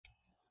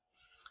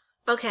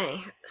Okay,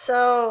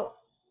 so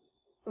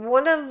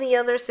one of the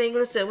other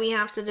things that we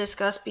have to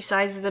discuss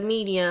besides the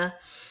media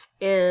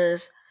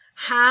is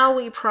how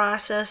we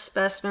process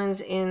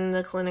specimens in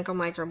the clinical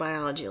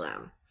microbiology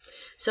lab.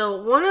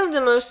 So one of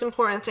the most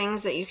important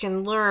things that you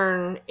can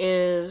learn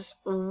is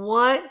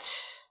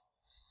what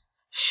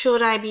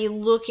should I be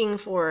looking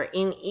for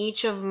in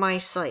each of my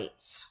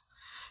sites.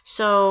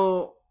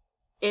 So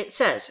it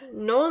says,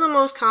 know the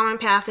most common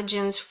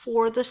pathogens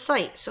for the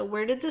site. So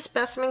where did the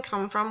specimen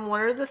come from?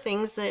 What are the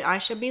things that I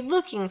should be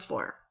looking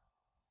for?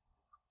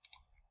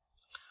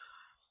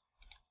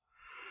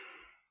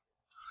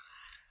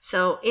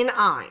 So in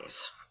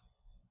eyes,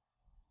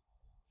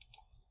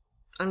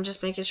 I'm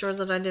just making sure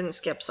that I didn't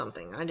skip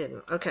something. I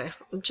didn't. Okay,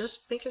 I'm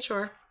just making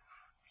sure.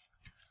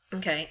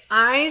 Okay,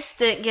 eyes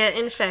that get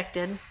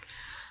infected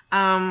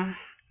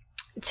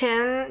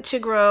tend to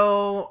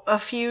grow a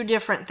few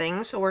different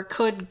things, or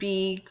could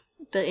be,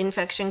 the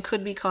infection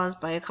could be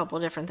caused by a couple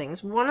different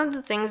things. One of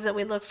the things that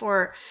we look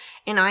for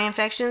in eye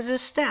infections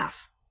is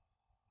staph.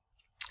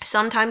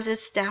 Sometimes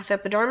it's staph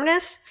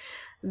epidermidis,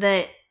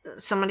 that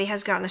somebody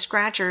has gotten a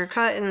scratch or a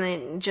cut and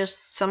then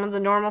just some of the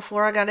normal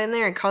flora got in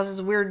there and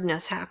causes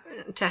weirdness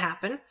to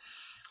happen.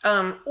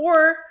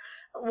 Or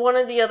one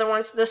of the other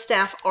ones, the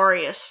Staph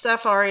aureus.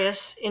 Staph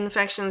aureus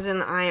infections in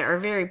the eye are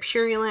very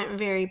purulent,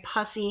 very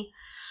pussy.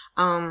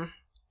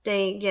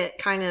 They get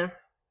kind of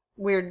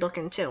weird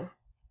looking too.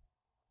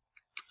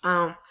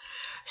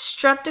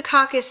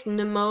 Streptococcus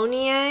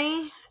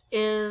pneumoniae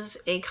is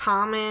a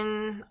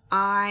common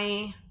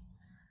eye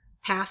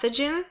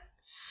pathogen,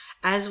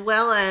 as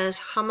well as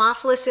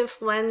Haemophilus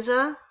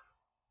influenza,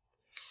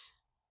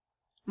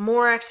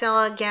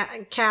 Moraxella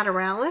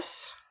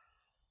catarrhalis,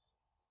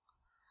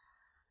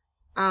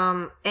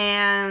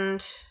 and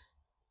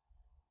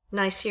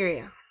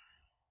Neisseria.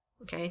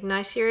 Okay,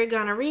 Neisseria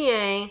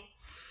gonorrhoeae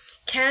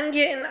can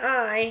get in the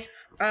eye.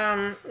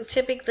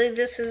 Typically,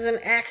 this is an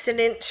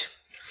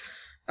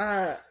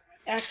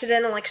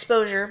accidental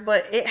exposure,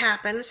 but it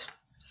happens.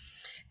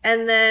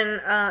 And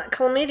then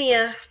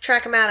chlamydia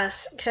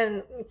trachomatis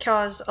can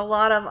cause a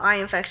lot of eye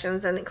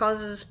infections, and it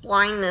causes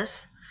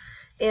blindness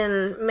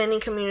in many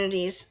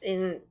communities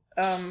in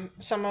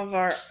some of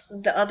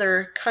the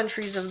other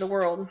countries of the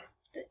world.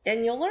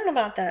 And you'll learn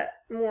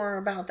more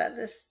about that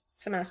this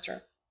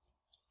semester.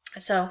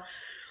 So,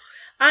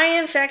 eye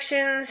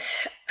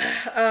infections,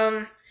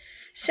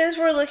 since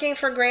we're looking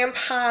for gram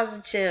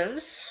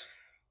positives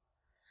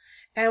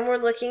and we're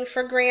looking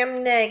for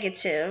gram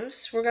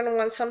negatives, we're going to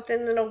want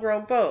something that'll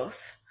grow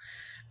both.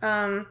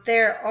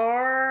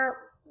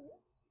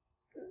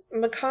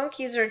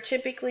 McConkeys are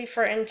typically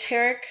for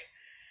enteric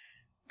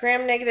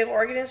gram-negative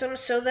organisms,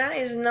 so that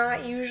is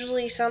not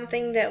usually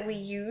something that we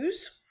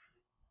use.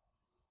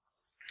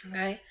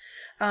 Okay.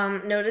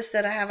 Notice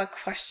that I have a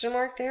question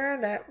mark there.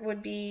 That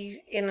would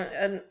be in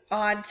an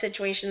odd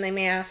situation. They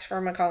may ask for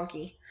a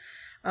McConkey.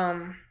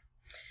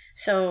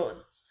 So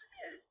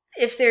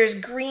if there's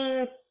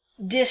green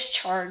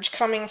discharge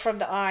coming from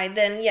the eye,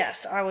 then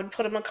yes, I would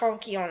put a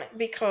McConkey on it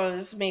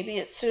because maybe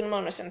it's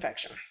Pseudomonas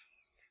infection.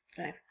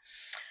 Okay.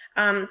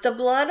 The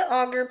blood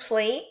agar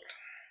plate,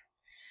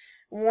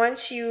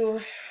 once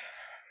you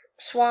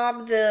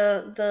swab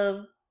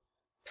the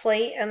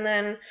plate and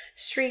then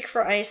streak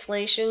for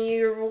isolation,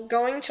 you're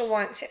going to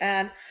want to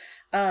add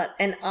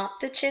an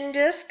optochin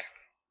disc.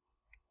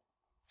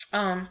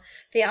 The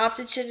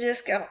optochin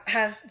disc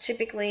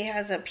typically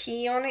has a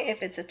P on it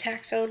if it's a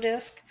taxo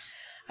disc.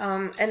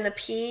 And the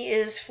P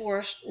is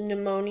for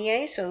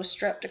pneumoniae, so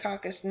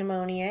Streptococcus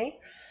pneumoniae.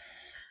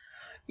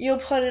 You'll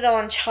put it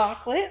on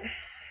chocolate,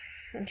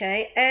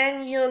 okay,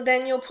 and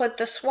you'll put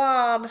the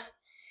swab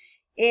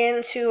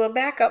into a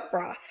backup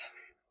broth.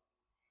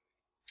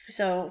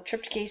 So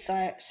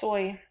tryptocase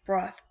soy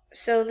broth,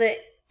 so that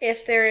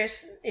if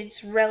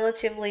it's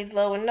relatively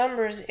low in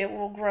numbers, it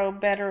will grow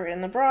better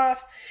in the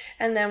broth,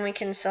 and then we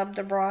can sub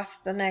the broth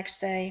the next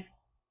day.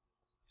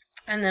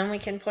 And then we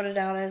can put it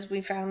out as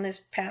we found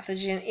this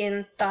pathogen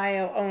in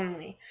thio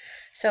only.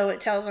 So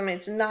it tells them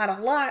it's not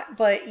a lot,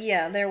 but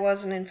yeah, there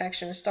was an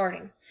infection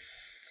starting.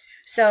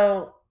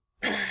 So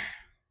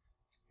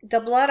the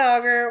blood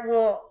agar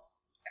will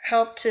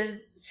help to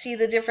see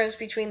the difference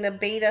between the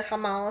beta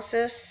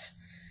hemolysis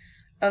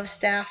of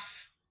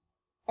Staph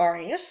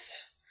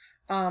aureus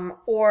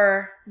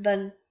or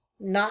the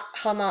not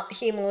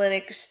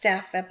hemolytic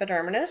Staph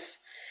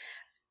epidermidis,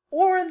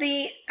 or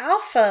the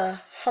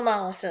alpha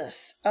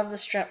hemolysis of the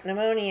strep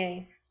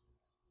pneumoniae.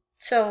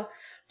 So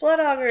blood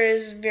agar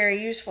is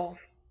very useful.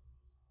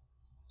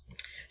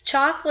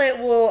 Chocolate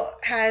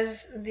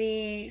has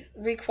the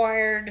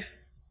required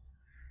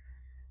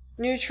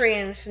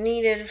nutrients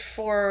needed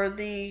for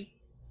the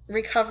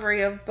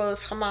recovery of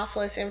both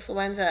Haemophilus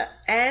influenza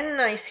and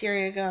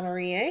Neisseria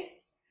gonorrhoeae.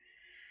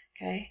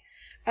 Okay.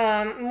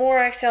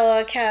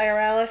 Moraxella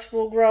catarrhalis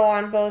will grow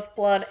on both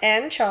blood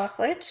and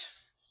chocolate.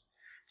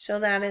 So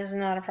that is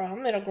not a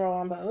problem. It'll grow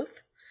on both.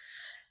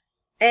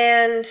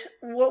 And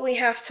what we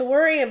have to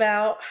worry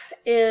about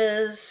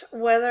is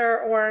whether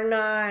or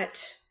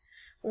not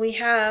we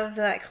have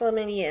that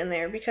chlamydia in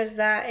there, because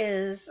that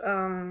is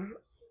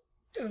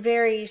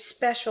very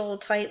special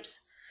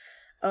types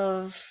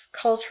of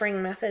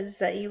culturing methods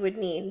that you would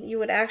need. You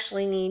would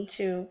actually need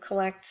to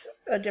collect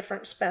a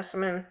different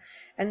specimen,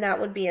 and that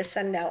would be a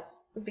send out,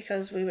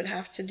 because we would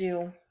have to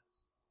do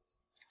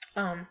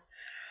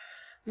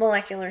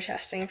molecular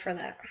testing for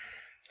that.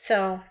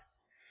 So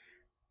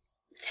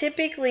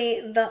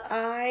typically the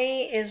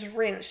eye is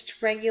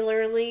rinsed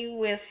regularly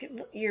with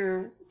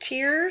your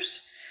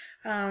tears,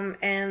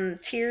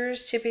 and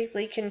tears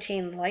typically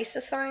contain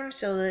lysozyme,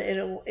 so that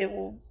it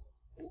will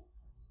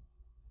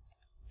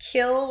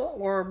kill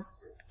or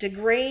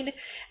degrade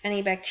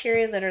any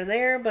bacteria that are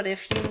there. But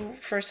if you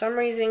for some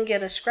reason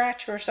get a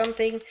scratch or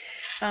something,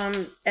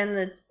 and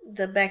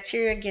the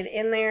bacteria get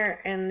in there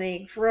and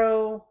they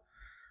grow,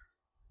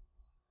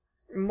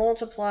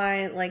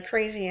 multiply like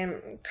crazy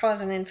and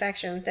cause an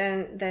infection,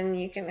 then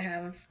you can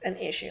have an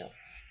issue.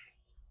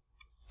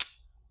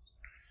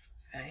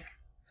 Okay.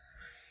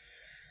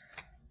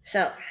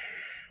 So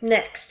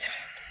next,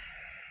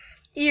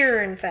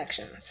 ear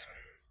infections.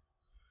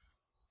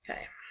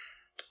 Okay.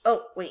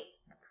 Oh, wait.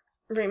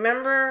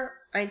 Remember,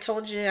 I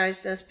told you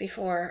guys this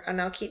before, and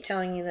I'll keep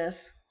telling you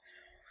this.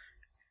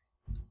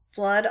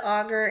 Blood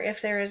auger,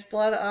 if there is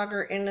blood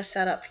auger in the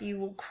setup, you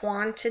will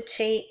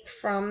quantitate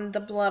from the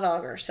blood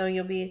auger. So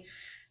you'll be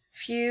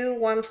few,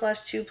 1+,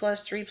 2+,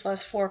 3+,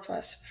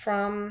 4+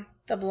 from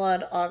the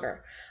blood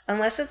auger.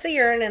 Unless it's a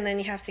urine, and then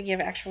you have to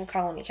give actual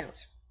colony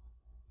counts.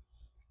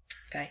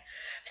 Okay.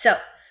 So,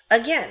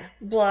 again,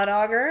 blood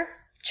auger,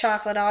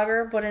 chocolate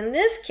auger, but in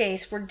this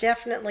case, we're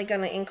definitely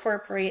going to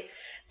incorporate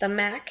the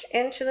MAC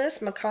into this,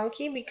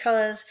 MacConkey,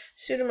 because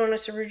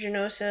Pseudomonas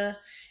aeruginosa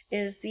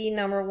is the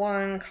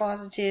 #1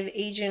 causative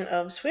agent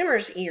of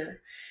swimmer's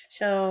ear.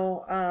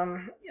 So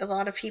a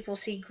lot of people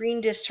see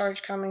green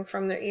discharge coming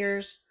from their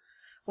ears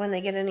when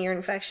they get an ear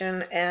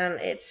infection, and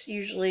it's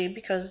usually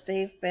because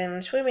they've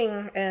been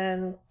swimming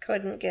and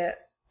couldn't get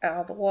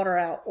all the water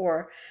out,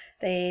 or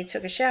they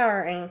took a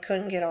shower and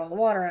couldn't get all the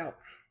water out.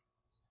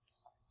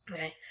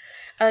 Okay.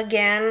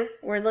 Again,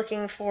 we're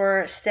looking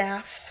for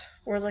staph,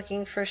 we're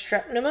looking for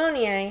strep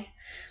pneumoniae,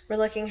 we're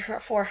looking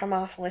for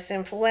Haemophilus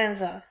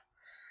influenza.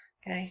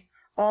 Okay.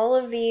 All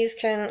of these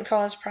can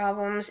cause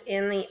problems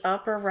in the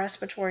upper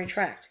respiratory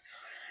tract.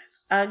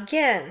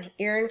 Again,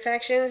 ear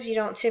infections, you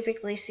don't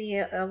typically see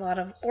a lot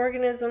of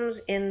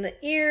organisms in the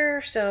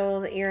ear,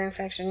 so the ear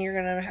infection, you're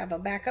going to have a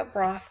backup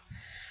broth.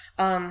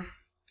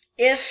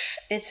 If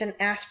it's an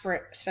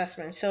aspirate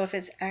specimen, so if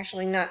it's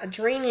actually not a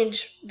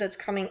drainage that's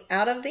coming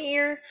out of the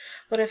ear,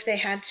 but if they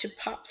had to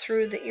pop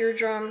through the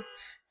eardrum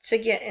to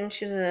get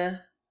into the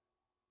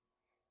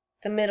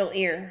middle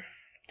ear,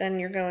 then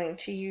you're going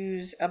to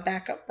use a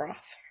backup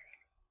broth.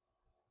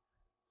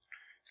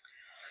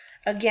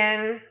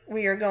 Again,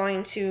 we are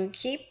going to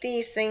keep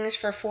these things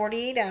for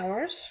 48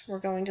 hours. We're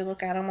going to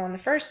look at them on the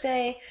first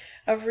day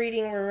of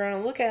reading. We're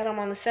going to look at them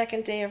on the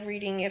second day of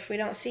reading. If we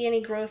don't see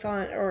any growth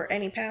on or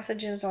any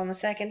pathogens on the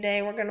second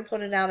day, we're going to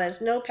put it out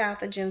as no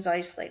pathogens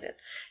isolated.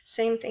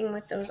 Same thing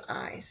with those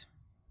eyes.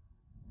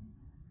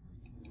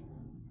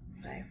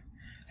 Okay.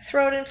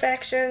 Throat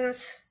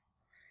infections.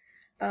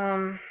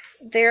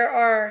 There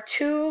are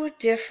 2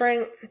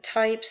 different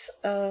types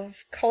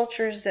of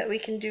cultures that we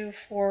can do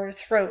for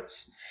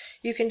throats.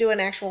 You can do an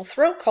actual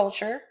throat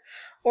culture,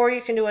 or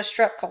you can do a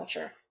strep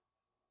culture.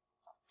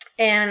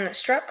 And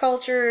strep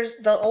cultures,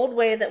 the old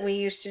way that we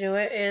used to do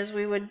it is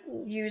we would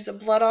use a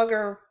blood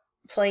auger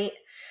plate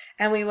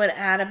and we would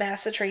add a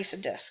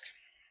bacitracin disc.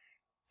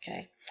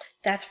 Okay,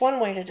 that's one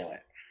way to do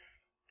it.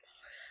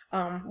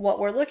 What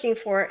we're looking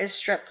for is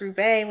strep group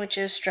A, which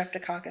is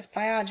Streptococcus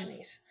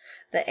pyogenes.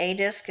 The A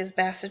disc is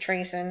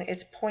bacitracin.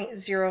 It's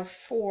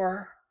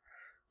 0.04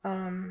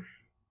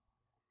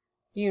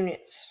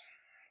 units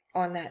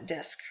on that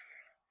disc.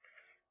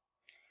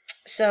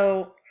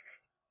 So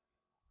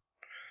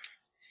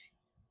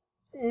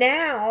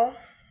now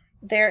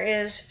there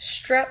is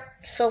strep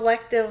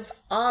selective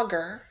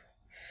auger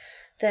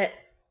that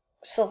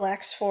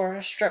selects for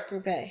strep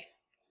group A.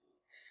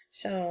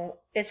 So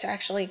it's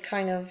actually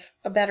kind of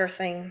a better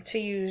thing to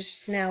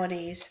use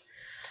nowadays.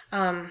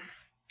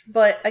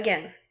 But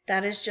again,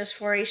 that is just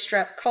for a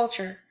strep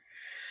culture.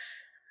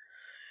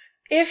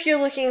 If you're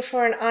looking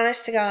for an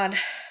honest-to-God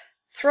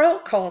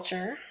throat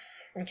culture,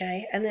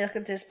 okay, and look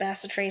at this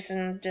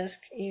bacitracin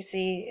disc, you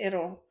see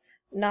it'll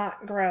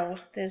not grow.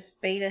 This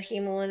beta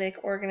hemolytic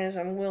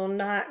organism will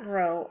not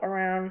grow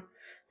around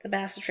the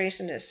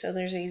bacitracin disc. So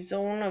there's a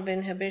zone of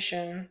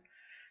inhibition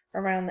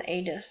around the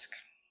A disc.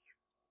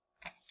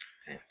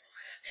 Okay.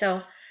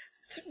 So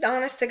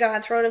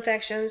honest-to-God throat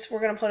infections,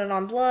 we're going to put it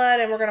on blood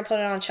and we're going to put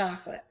it on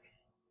chocolate.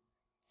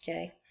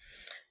 Okay.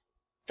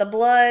 The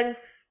blood,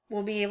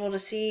 we'll be able to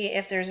see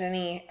if there's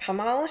any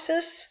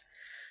hemolysis.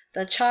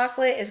 The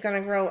chocolate is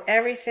going to grow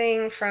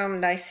everything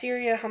from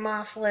Neisseria,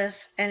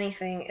 Haemophilus,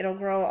 anything. It'll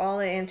grow all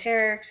the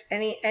enterics,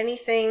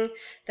 anything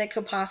that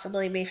could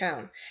possibly be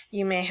found.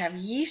 You may have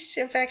yeast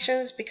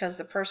infections because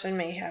the person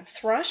may have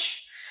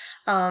thrush.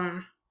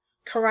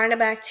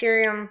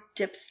 Corynebacterium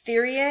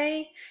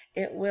diphtheriae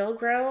It will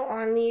grow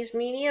on these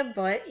media,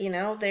 but you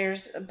know,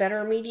 there's a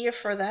better media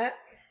for that.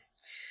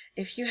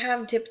 If you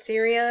have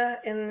diphtheria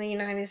in the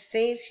United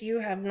States, you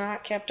have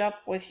not kept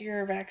up with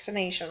your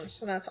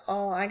vaccinations. That's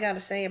all I got to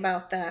say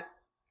about that.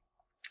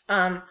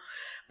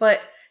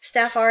 But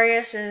Staph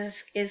aureus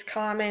is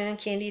common,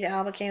 Candida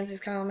albicans is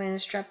common,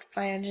 Strep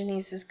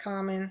pyogenes is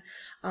common.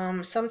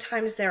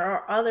 Sometimes there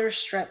are other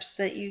streps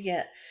that you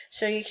get.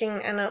 So you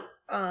can end up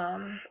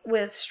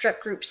with strep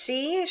group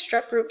C.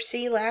 Strep group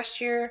C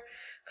last year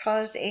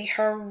caused a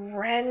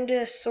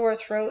horrendous sore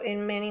throat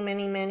in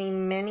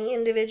many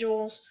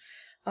individuals.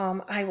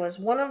 I was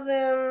one of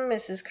them.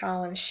 Mrs.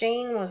 Colin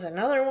Shane was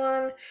another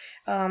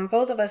one.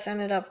 Both of us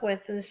ended up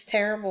with this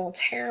terrible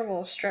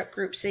strep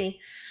group C.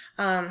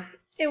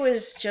 It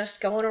was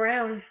just going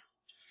around,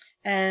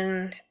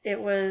 and it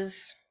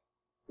was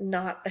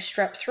not a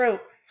strep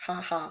throat,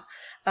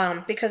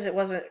 because it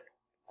wasn't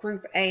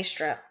group A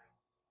strep.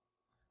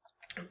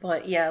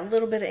 But yeah, a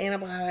little bit of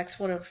antibiotics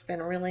would have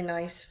been really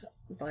nice,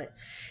 but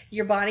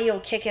your body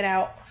will kick it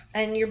out,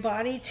 and your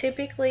body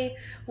typically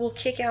will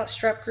kick out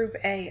strep group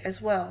A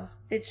as well.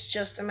 It's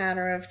just a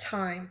matter of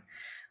time.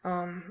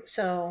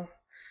 So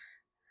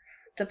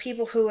the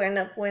people who end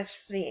up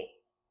with the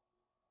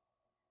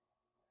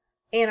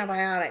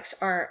antibiotics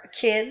are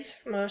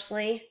kids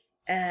mostly,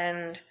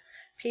 and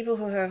people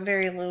who have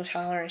very low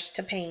tolerance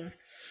to pain,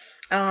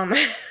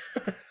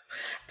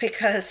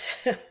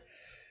 because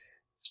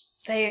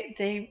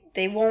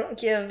they won't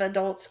give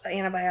adults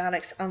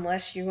antibiotics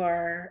unless you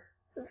are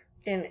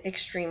in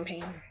extreme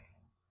pain.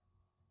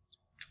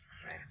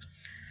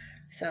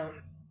 So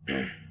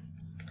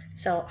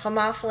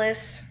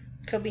Haemophilus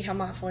could be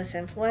Haemophilus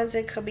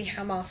influenza, could be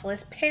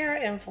Haemophilus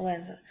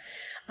parainfluenza.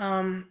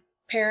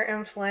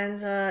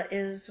 Parainfluenza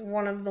is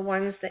one of the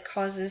ones that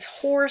causes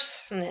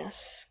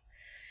hoarseness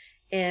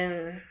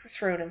in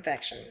throat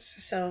infections.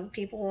 So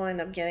people will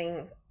end up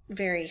getting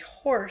very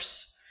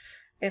hoarse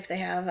if they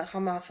have a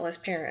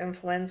Haemophilus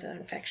parainfluenza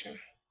infection.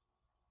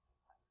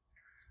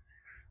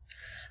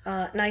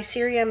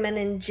 Neisseria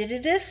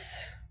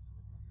meningitidis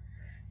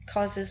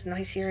causes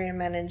Neisseria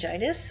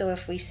meningitis. So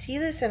if we see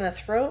this in a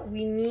throat,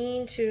 we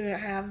need to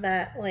have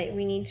that,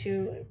 we need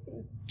to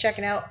check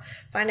it out,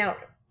 find out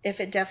if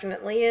it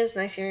definitely is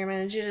Neisseria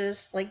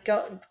meningitis,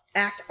 go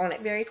act on it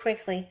very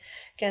quickly.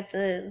 Get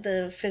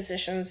the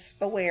physicians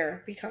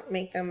aware,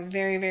 make them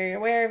very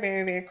aware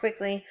very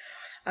quickly,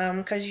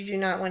 because you do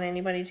not want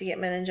anybody to get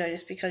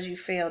meningitis because you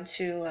failed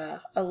to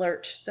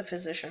alert the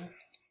physician.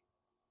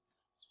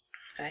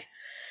 Okay.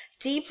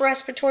 Deep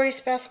respiratory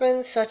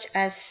specimens such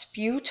as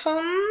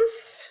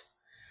sputums,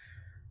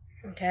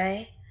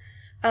 okay,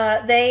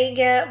 they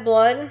get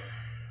blood,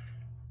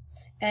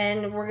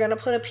 and we're going to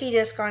put a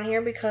P-disc on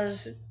here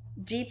because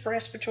deep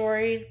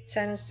respiratory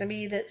tends to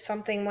be that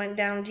something went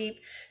down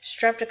deep.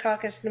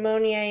 Streptococcus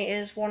pneumoniae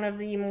is one of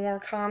the more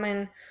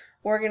common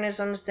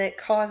organisms that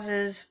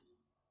causes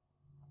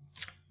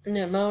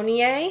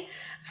pneumonia.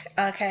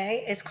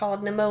 Okay, it's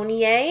called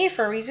pneumonia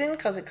for a reason,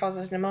 because it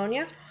causes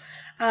pneumonia.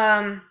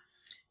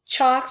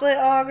 Chocolate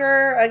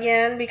auger,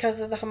 again, because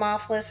of the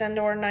Haemophilus and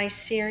or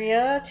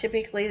Neisseria.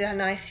 Typically, the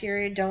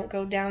Neisseria don't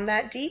go down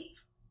that deep.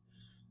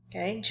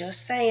 Okay,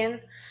 just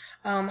saying.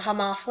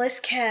 Haemophilus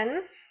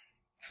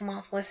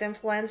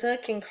influenza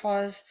can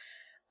cause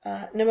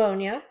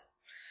pneumonia.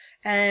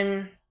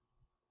 And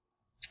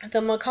the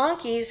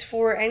McConkeys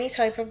for any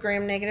type of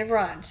gram-negative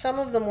rod. Some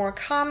of the more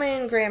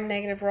common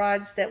gram-negative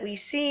rods that we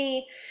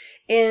see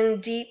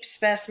in deep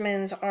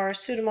specimens are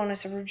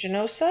Pseudomonas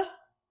aeruginosa.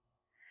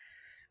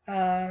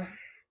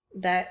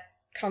 That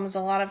comes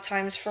a lot of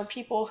times for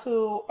people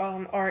who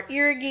are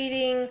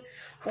irrigating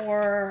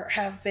or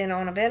have been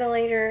on a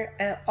ventilator.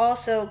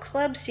 Also,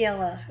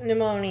 Klebsiella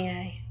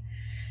pneumoniae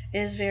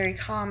is very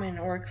common,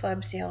 or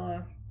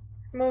Klebsiella,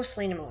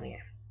 mostly pneumonia,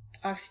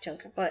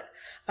 Oxytoca, but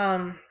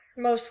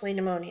mostly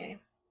pneumonia.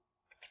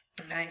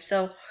 Okay,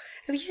 so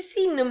if you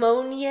see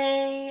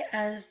pneumonia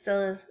as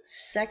the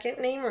second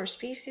name or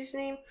species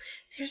name,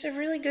 there's a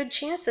really good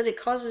chance that it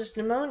causes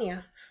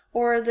pneumonia,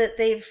 or that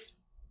they've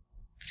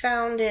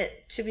found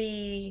it to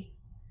be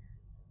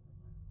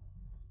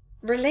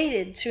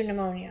related to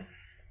pneumonia.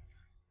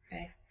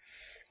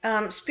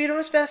 Okay.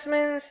 Sputum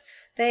specimens,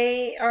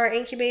 they are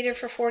incubated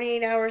for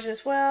 48 hours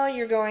as well.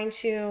 You're going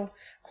to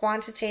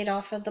quantitate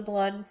off of the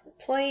blood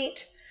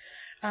plate.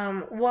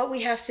 What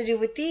we have to do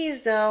with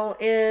these, though,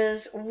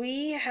 is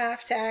we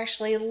have to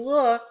actually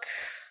look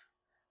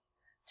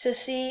to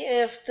see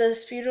if the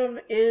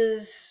sputum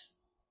is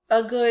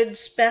a good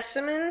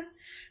specimen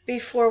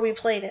before we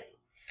plate it.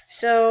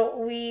 So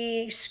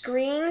we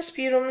screen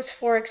sputums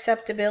for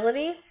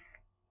acceptability,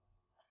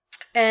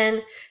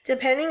 and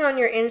depending on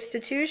your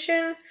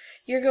institution,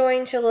 you're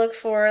going to look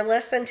for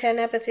less than 10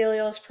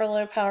 epithelials per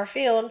low power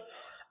field,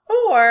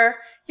 or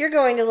you're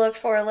going to look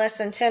for less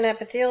than 10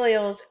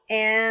 epithelials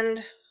and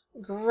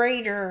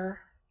greater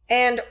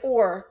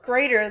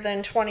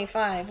than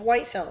 25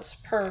 white cells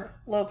per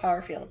low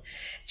power field.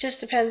 It just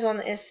depends on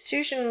the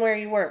institution where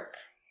you work.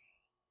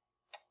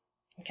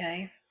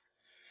 Okay.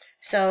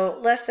 So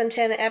less than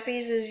 10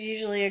 epis is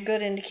usually a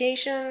good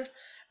indication.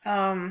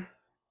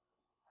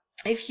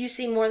 If you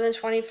see more than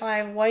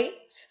 25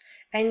 whites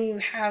and you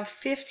have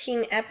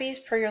 15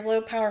 epis per your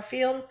low power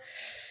field,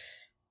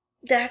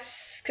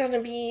 that's going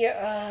to be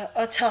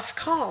a tough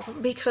call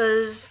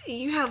because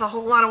you have a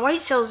whole lot of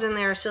white cells in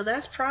there, so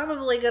that's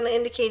probably going to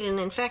indicate an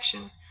infection.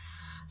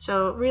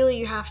 So really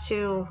you have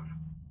to,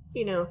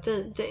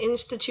 the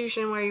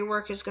institution where you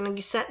work is going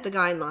to set the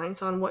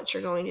guidelines on what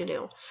you're going to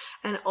do.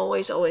 And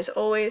always, always,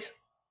 always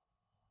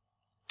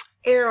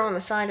err on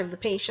the side of the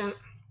patient.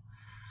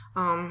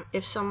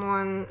 If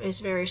someone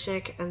is very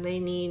sick and they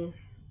need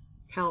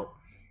help.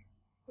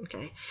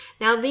 Okay.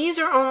 Now these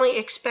are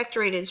only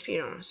expectorated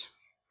sputums.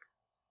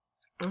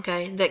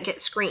 Okay, that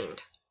get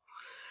screened.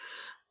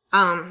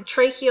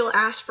 Tracheal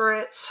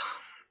aspirates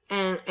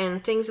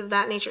and things of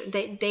that nature,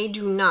 they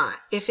do not.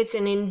 If it's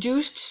an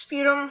induced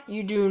sputum,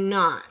 you do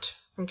not.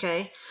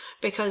 Okay,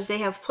 because they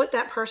have put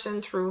that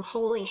person through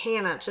holy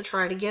Hannah to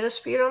try to get a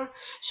sputum,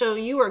 so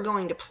you are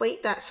going to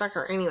plate that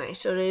sucker anyway.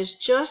 So it is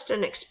just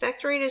an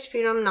expectorated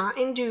sputum, not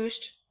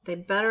induced. They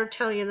better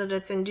tell you that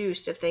it's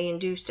induced if they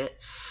induced it.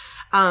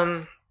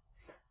 But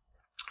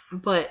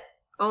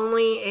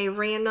only a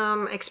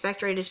random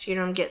expectorated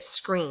sputum gets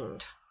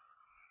screened.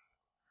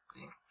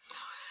 Okay.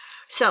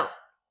 So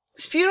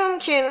sputum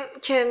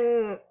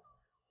can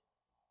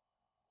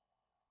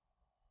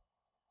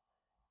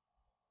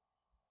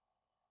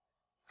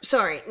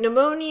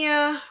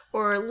pneumonia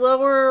or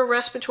lower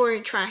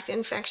respiratory tract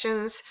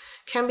infections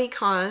can be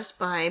caused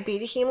by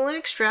beta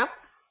hemolytic strep,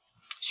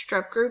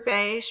 strep group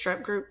A,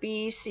 strep group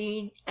B,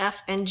 C,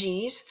 F, and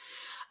Gs.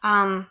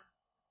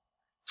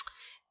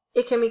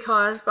 It can be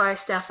caused by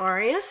Staph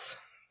aureus.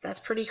 That's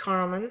pretty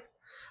common.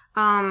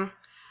 Candida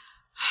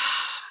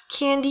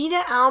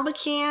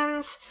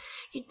albicans,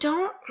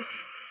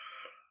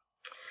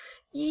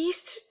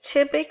 yeast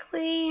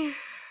typically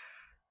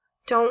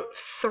don't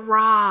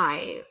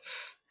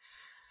thrive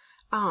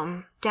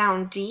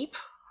down deep.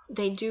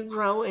 They do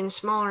grow in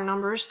smaller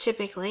numbers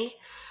typically,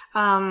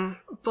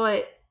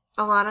 but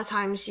a lot of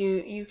times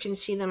you can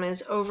see them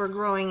as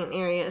overgrowing an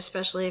area,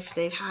 especially if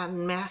they've had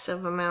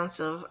massive amounts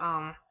of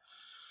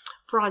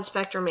broad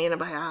spectrum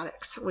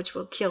antibiotics, which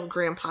will kill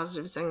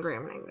gram-positives and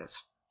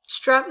gram-negatives.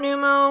 Strep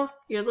pneumo,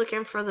 you're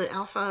looking for the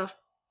alpha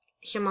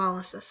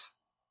hemolysis.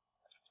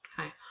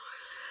 Okay.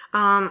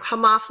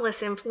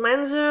 Haemophilus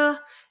influenza,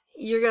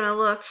 you're going to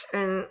look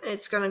and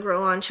it's going to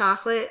grow on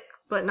chocolate,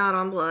 but not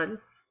on blood.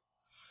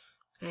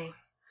 Okay.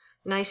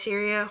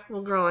 Neisseria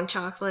will grow on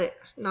chocolate,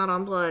 not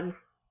on blood.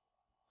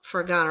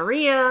 For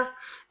gonorrhea,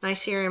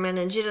 Neisseria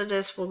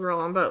meningitidis will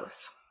grow on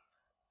both.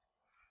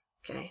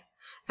 Okay.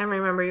 And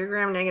remember, your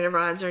gram-negative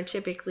rods are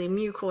typically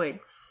mucoid.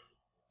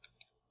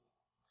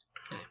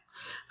 Okay.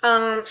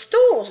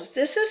 Stools.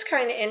 This is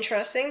kind of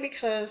interesting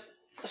because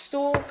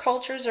stool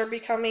cultures are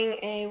becoming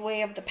a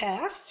way of the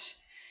past.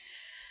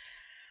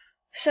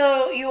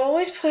 So you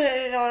always put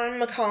it on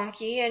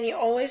McConkey, and you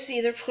always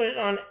either put it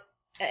on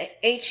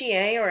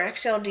HEA or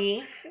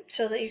XLD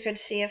so that you could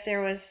see if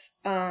there was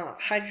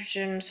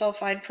hydrogen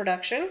sulfide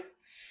production.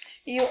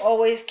 You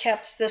always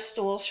kept the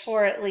stools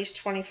for at least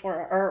 24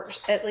 or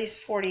at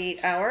least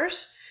 48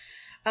 hours.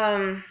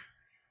 And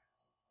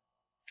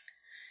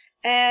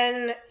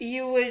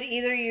you would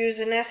either use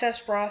an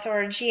SS broth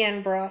or a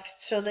GN broth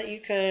so that you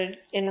could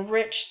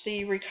enrich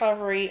the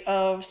recovery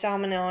of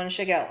Salmonella and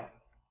Shigella.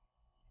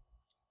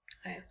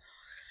 Okay.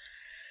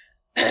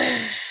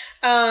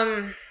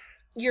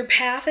 Your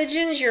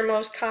pathogens, your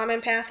most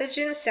common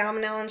pathogens,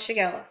 Salmonella and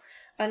Shigella.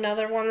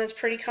 Another one that's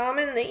pretty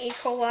common, the E.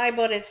 coli,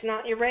 but it's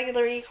not your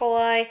regular E.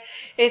 coli.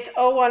 It's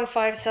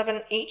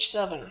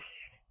O157H7.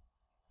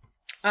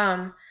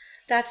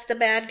 That's the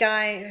bad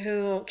guy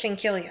who can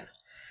kill you.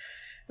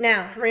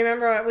 Now,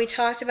 remember we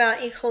talked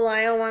about E.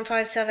 coli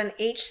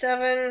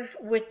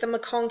O157H7 with the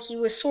McConkey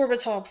with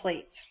sorbitol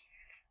plates.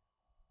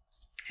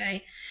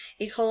 Okay.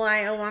 E.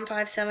 coli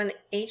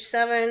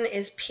O157H7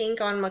 is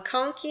pink on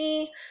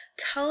McConkey,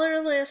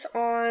 colorless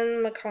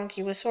on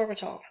McConkey with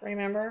sorbitol.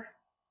 Remember?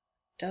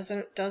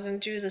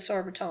 Doesn't do the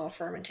sorbitol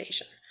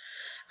fermentation.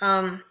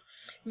 Vibrio,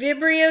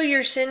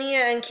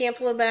 Yersinia, and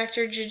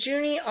Campylobacter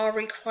jejuni all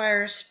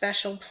require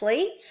special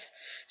plates.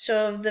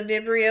 So the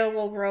Vibrio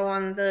will grow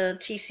on the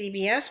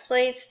TCBS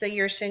plates, the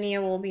Yersinia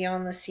will be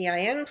on the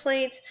CIN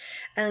plates,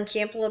 and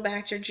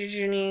Campylobacter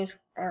jejuni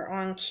are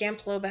on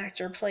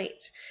Campylobacter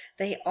plates.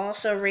 They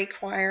also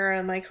require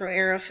a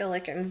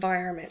microaerophilic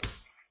environment.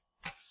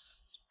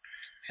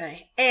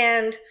 Okay,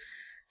 and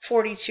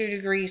 42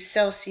 degrees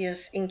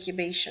Celsius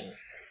incubation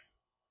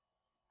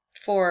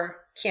for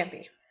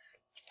Campy.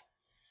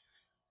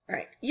 All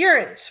right,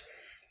 urines.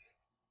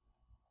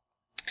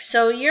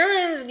 So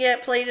urines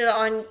get plated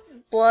on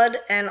blood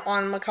and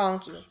on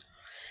McConkey.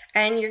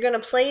 And you're going to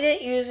plate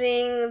it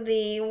using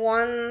the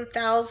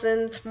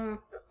 1,000th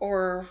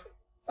or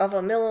of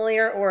a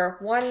milliliter or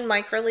 1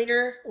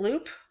 microliter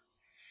loop.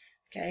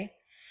 Okay.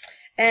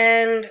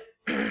 And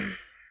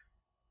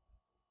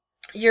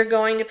you're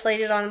going to plate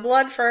it on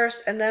blood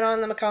first and then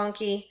on the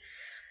McConkey.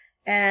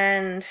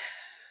 And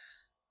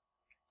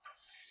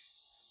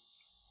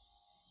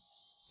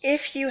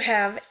if you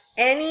have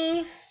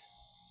any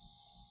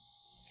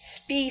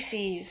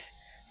species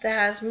that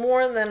has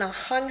more than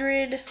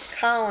 100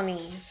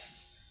 colonies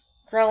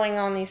growing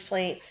on these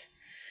plates,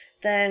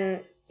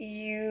 then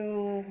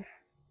you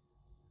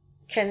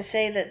can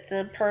say that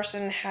the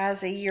person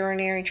has a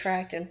urinary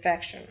tract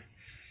infection.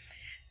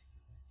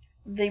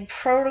 The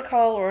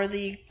protocol or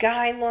the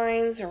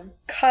guidelines or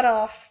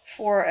cutoff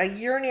for a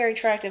urinary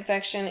tract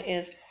infection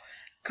is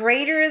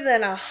greater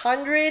than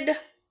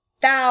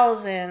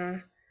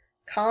 100,000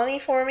 colony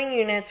forming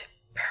units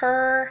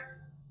per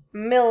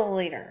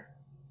milliliter.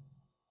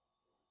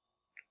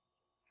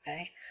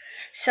 Okay,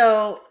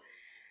 so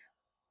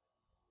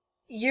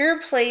you're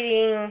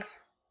plating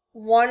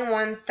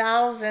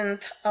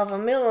 1/1000th of a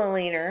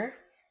milliliter.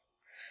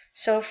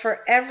 So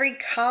for every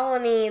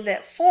colony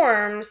that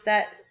forms,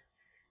 that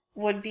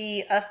would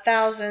be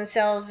 1,000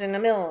 cells in a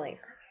milliliter.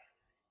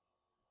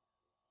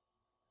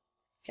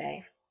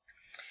 Okay,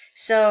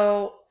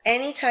 so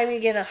anytime you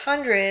get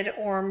 100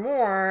 or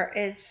more,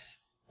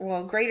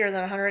 greater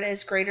than 100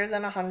 is greater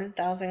than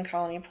 100,000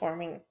 colony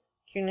forming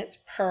units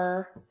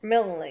per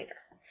milliliter.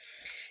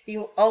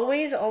 You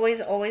always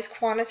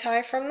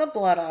quantify from the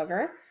blood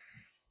agar.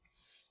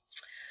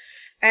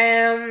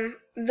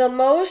 The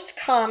most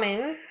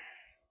common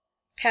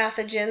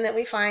pathogen that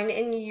we find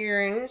in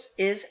urines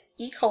is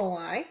E.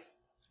 coli.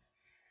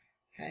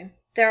 Okay.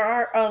 There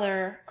are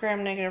other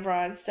gram-negative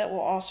rods that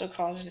will also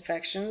cause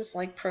infections,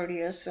 like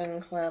Proteus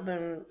and Kleb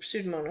and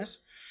Pseudomonas.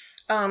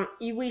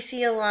 We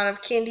see a lot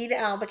of Candida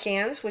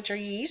albicans, which are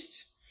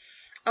yeasts.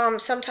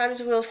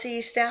 Sometimes we'll see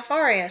Staph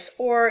aureus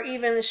or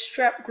even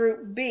strep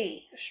group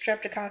B,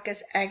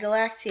 Streptococcus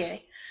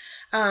agalactiae.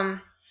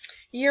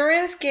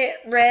 Urines get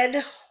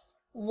read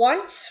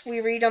once.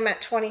 We read them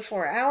at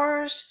 24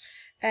 hours,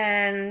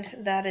 and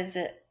that is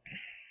it.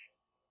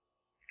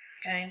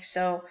 Okay,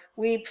 so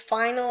we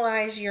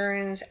finalize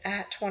urines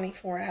at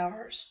 24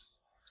 hours.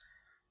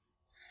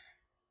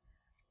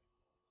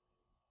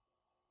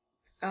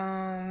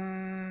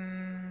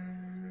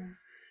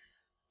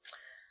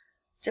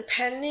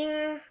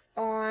 Depending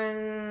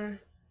on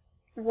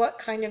what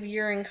kind of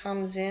urine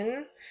comes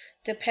in,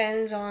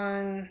 depends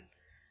on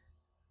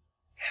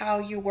how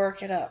you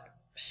work it up.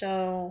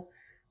 So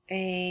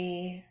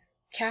a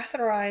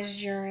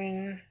catheterized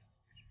urine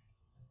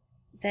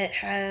that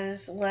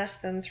has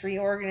less than 3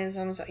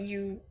 organisms,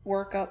 you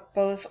work up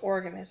both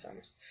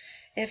organisms.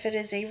 If it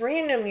is a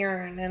random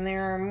urine and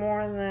there are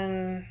more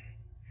than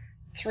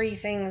 3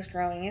 things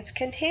growing, it's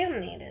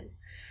contaminated.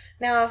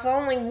 Now, if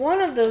only one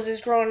of those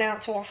is growing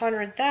out to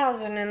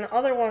 100,000 and the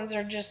other ones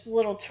are just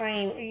little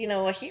tiny,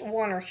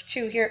 1 or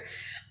 2 here,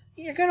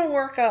 you're going to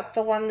work up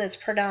the one that's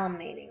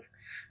predominating.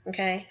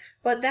 Okay?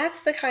 But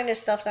that's the kind of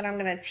stuff that I'm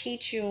going to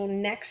teach you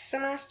next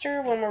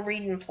semester when we're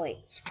reading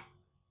plates.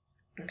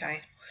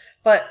 Okay?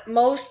 But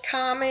most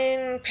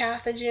common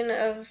pathogen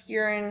of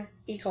urine,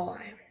 E.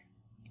 coli.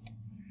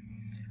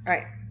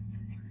 Alright.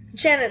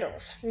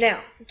 Genitals.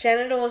 Now,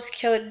 genitals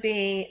could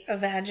be a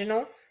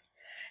vaginal.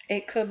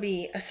 It could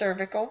be a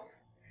cervical.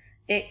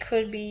 It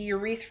could be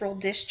urethral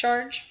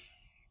discharge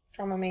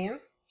from a man.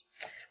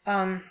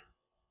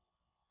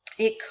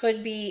 It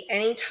could be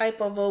any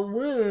type of a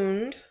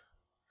wound,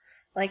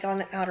 like on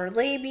the outer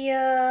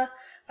labia,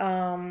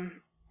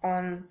 on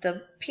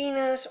the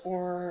penis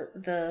or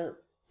the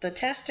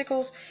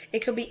testicles. It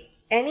could be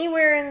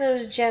anywhere in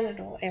those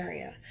genital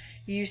area.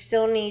 You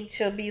still need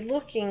to be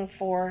looking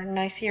for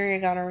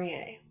Neisseria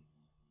gonorrhoeae.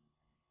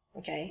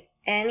 Okay,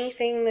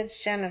 anything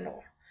that's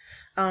genital.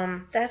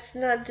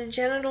 The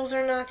genitals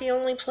are not the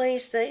only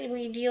place that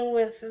we deal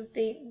with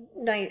the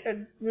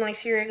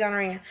Neisseria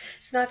gonorrhoeae.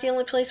 It's not the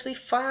only place we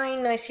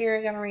find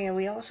Neisseria gonorrhoeae.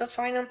 We also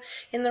find them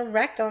in the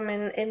rectum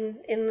and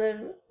in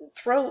the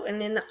throat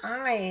and in the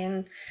eye,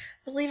 and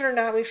believe it or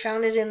not, we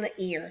found it in the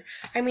ear.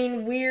 I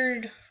mean,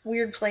 weird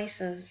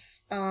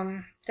places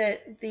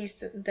that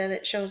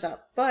it shows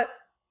up. But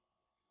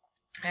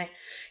okay,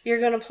 you're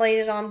going to plate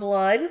it on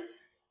blood.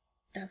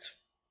 That's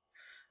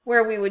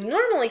where we would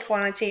normally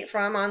quantitate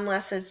from,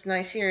 unless it's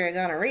Neisseria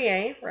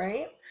gonorrhoeae,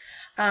 right?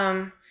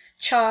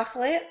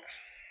 Chocolate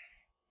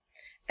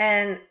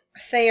and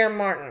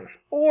Thayer-Martin,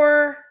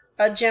 or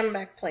a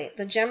Gembeck plate.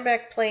 The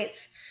Gembeck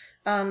plates,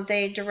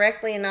 they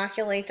directly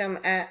inoculate them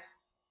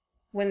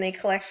when they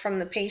collect from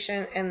the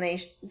patient, and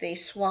they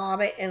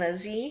swab it in a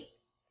Z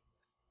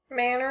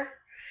manner.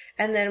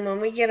 And then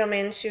when we get them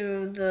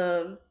into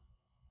the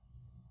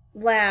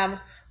lab,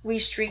 we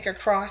streak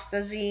across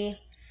the Z,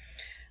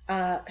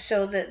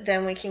 so that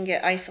then we can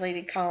get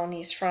isolated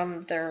colonies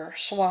from their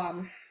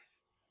swab.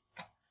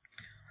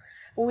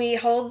 We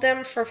hold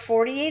them for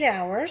 48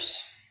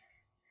 hours.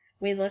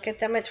 We look at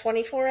them at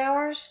 24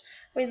 hours.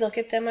 We look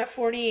at them at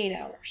 48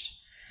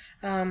 hours.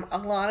 A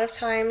lot of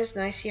times,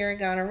 Neisseria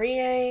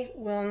gonorrhoeae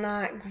will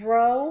not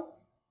grow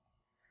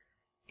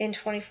in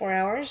 24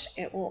 hours.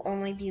 It will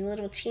only be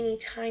little teeny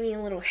tiny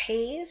little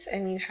haze,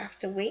 and you have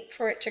to wait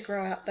for it to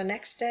grow out the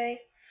next day.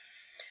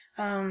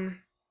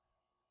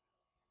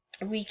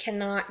 We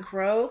cannot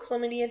grow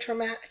Chlamydia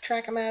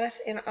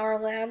trachomatis in our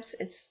labs.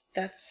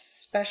 That's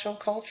special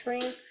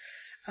culturing.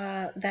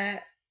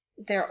 that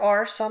there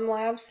are some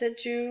labs that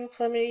do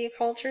chlamydia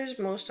cultures.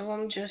 Most of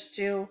them just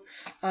do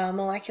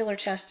molecular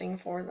testing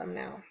for them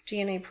now,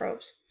 DNA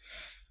probes.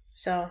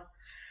 So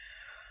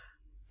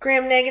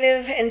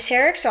gram-negative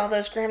enterics, all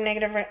those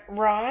gram-negative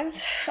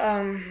rods,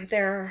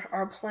 there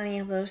are plenty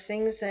of those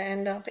things that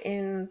end up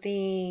in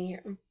the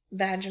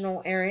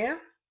vaginal area.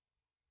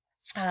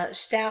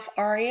 Staph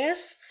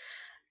aureus,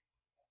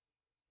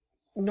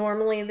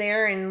 normally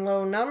they're in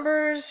low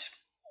numbers.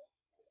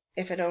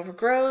 If it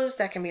overgrows,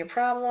 that can be a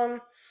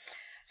problem.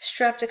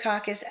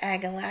 Streptococcus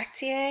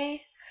agalactiae.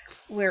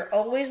 We're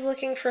always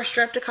looking for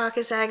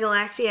Streptococcus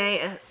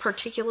agalactiae,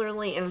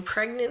 particularly in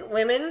pregnant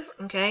women,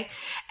 okay?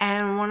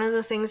 And one of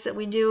the things that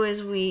we do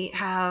is we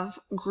have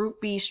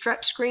Group B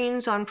strep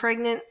screens on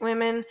pregnant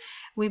women.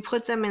 We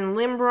put them in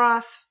limb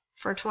broth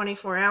for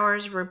 24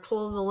 hours. We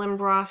pull the limb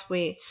broth,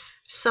 we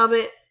sub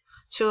it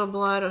to a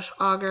blood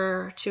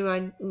auger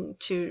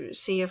to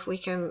see if we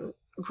can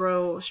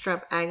grow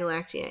Strep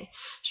agalactiae.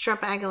 Strep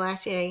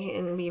agalactiae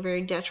can be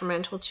very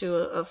detrimental to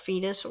a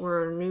fetus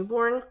or a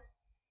newborn.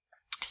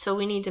 So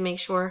we need to make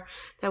sure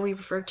that we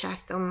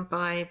protect them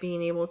by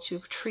being able to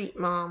treat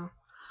mom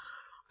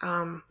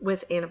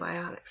with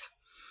antibiotics.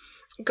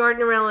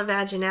 Gardnerella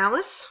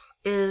vaginalis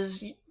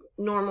is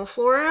normal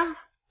flora.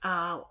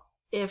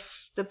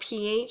 If the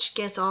pH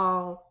gets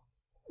all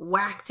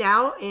whacked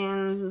out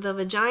in the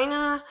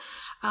vagina,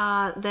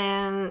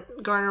 then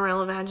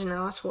Gardnerella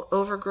vaginalis will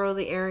overgrow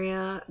the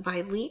area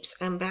by leaps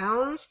and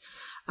bounds.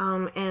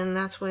 And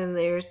that's when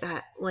there's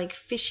that like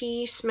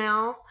fishy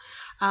smell.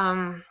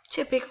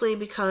 Typically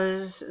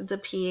because the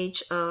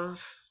pH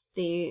of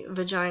the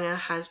vagina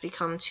has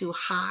become too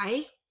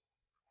high,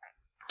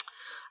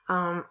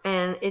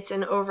 and it's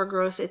an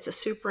overgrowth, it's a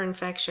super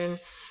infection,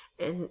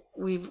 and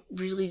we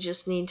really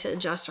just need to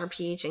adjust our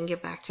pH and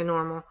get back to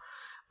normal.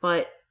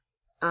 But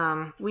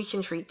we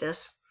can treat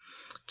this.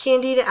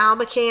 Candida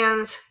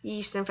albicans,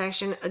 yeast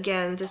infection.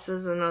 Again, this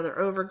is another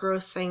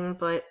overgrowth thing,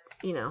 but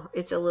you know,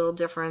 it's a little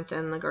different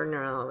than the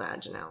Gardnerella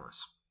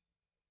vaginalis.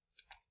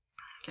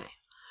 Okay.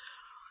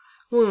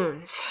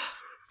 Wounds.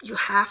 You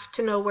have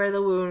to know where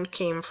the wound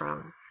came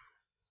from.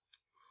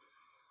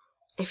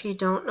 If you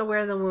don't know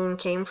where the wound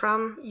came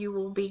from, you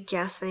will be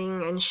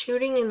guessing and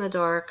shooting in the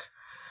dark,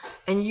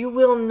 and you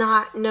will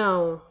not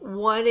know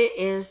what it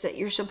is that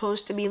you're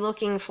supposed to be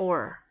looking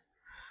for.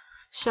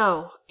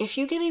 So, if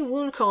you get a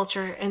wound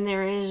culture and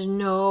there is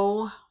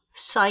no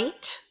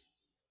site,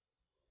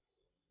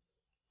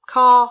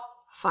 call,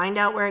 find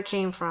out where it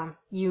came from.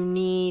 You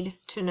need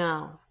to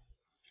know.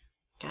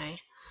 Okay?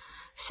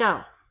 So,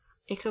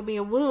 it could be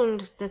a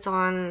wound that's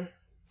on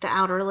the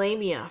outer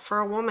labia for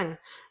a woman.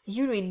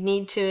 You would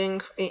need to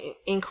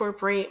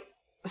incorporate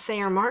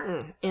Thayer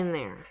Martin in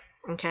there.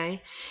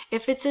 Okay?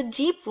 If it's a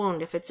deep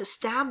wound, if it's a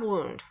stab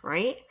wound,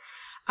 right?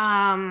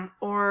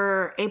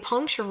 Or a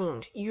puncture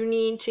wound, you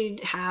need to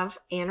have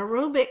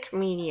anaerobic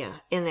media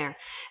in there.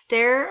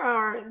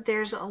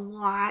 There's a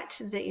lot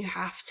that you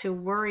have to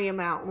worry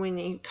about when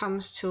it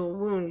comes to a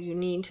wound. You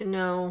need to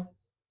know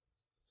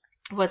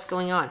what's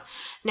going on.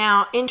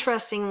 Now,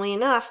 interestingly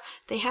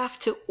enough, they have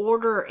to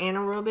order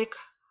anaerobic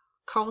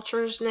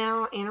cultures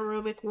now,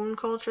 anaerobic wound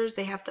cultures.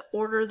 They have to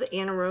order the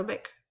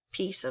anaerobic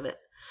piece of it.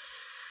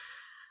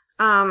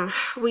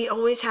 We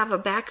always have a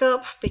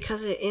backup,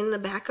 because in the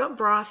backup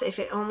broth, if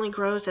it only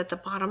grows at the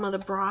bottom of the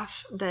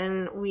broth,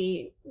 then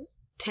we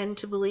tend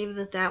to believe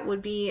that that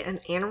would be an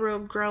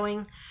anaerobe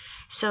growing.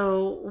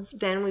 So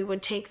then we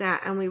would take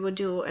that and we would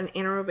do an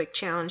anaerobic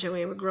challenge, and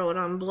we would grow it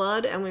on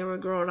blood, and we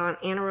would grow it on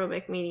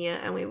anaerobic media,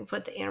 and we would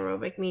put the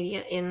anaerobic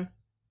media in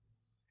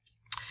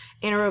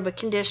anaerobic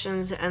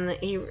conditions and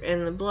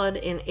the blood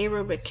in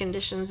aerobic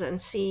conditions,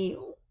 and see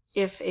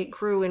if it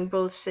grew in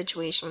both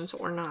situations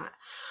or not.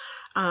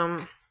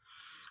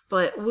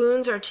 But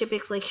wounds are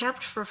typically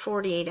kept for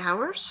 48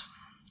 hours,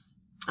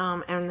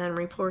 and then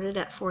reported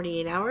at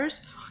 48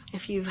 hours.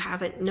 If you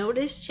haven't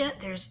noticed yet,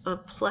 there's a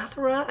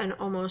plethora, and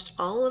almost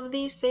all of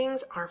these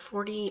things are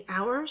 48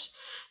 hours.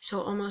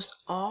 So almost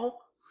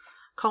all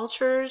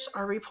cultures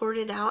are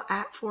reported out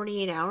at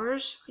 48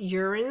 hours.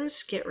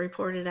 Urines get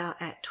reported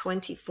out at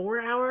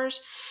 24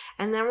 hours.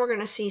 And then we're going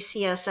to see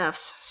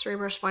CSFs,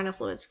 cerebrospinal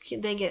fluids.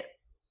 They get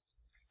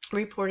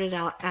reported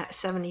out at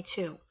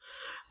 72.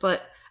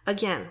 But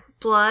again,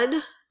 blood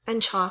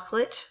and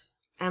chocolate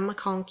and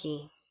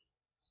McConkey.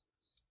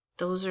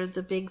 Those are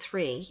the big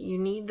three. You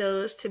need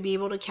those to be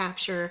able to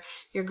capture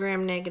your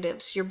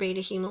gram-negatives, your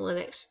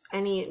beta-hemolytics,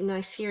 any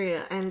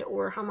Neisseria and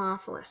or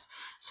Haemophilus.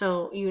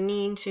 So you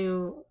need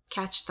to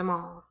catch them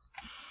all.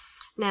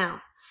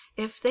 Now,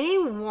 if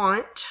they're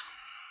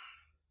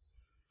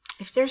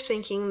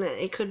thinking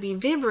that it could be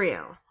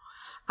Vibrio,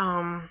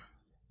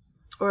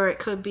 or it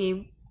could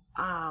be,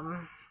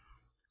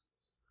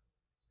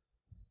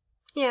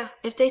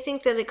 if they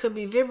think that it could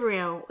be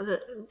Vibrio,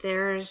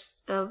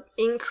 there's an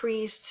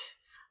increased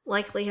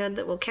likelihood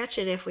that we'll catch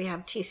it if we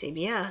have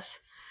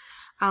TCBS.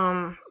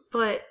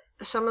 But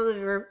some of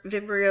the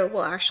Vibrio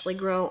will actually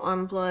grow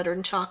on blood or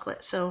in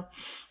chocolate, so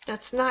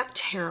that's not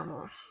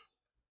terrible.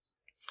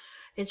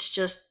 It's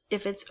just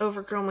if it's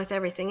overgrown with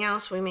everything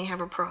else, we may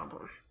have a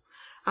problem.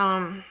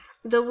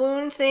 The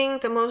wound thing,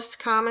 the most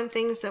common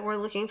things that we're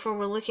looking for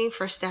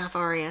Staph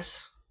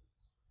aureus.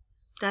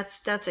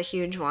 That's a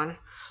huge one.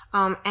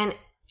 And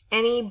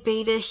any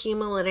beta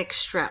hemolytic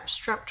strep,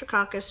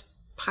 Streptococcus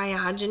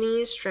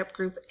pyogenes, strep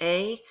group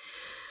A,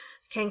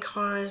 can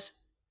cause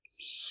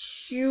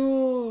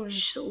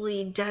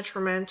hugely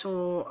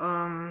detrimental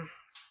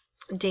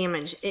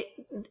damage. It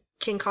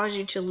can cause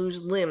you to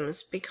lose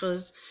limbs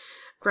because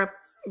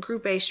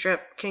group A strep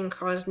can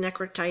cause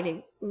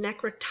necrotizing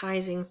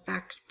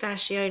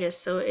fasciitis,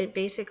 so it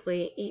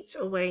basically eats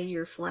away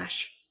your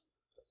flesh.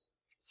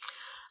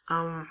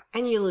 And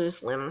you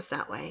lose limbs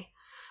that way.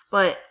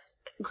 But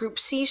group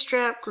C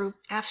strep, group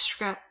F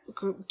strep,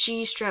 group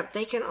G strep,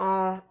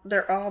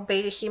 they're all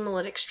beta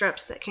hemolytic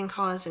streps that can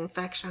cause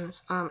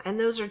infections. And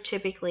those are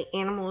typically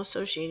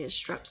animal-associated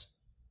streps.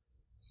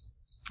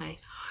 Okay.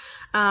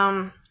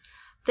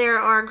 There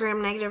are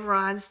gram-negative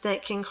rods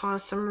that can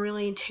cause some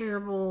really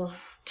terrible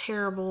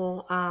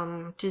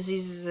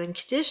diseases and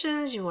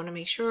conditions. You want to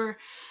make sure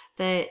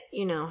that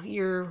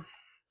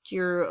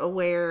you're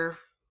aware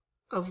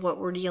of what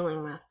we're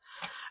dealing with.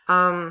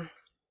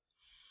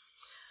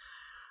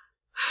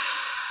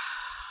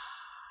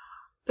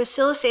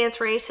 Bacillus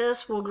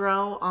anthracis will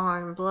grow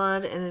on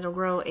blood, and it'll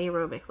grow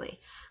aerobically.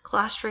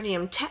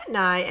 Clostridium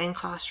tetani and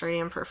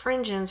Clostridium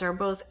perfringens are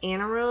both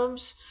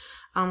anaerobes.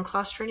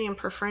 Clostridium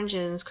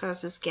perfringens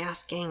causes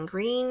gas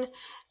gangrene.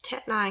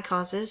 Tetani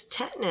causes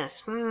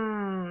tetanus.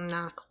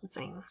 Not a cool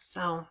thing.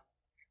 So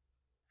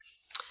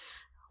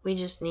we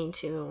just need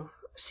to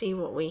see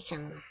what we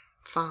can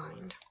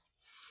find.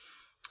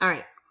 All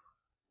right.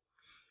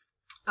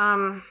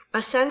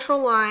 A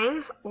central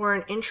line or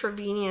an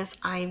intravenous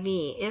IV.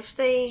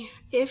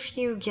 If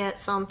you get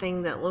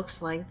something that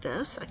looks like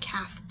this, a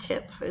cath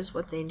tip is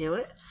what they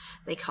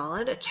call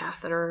it, a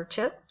catheter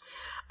tip.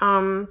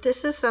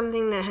 This is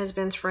something that has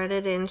been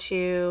threaded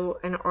into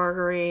an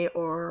artery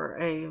or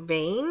a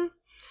vein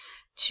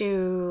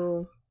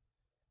to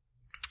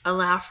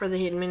allow for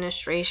the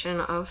administration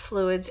of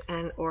fluids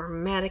and or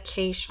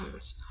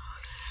medications.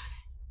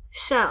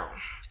 So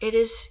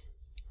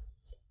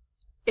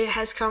it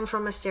has come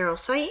from a sterile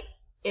site.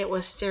 It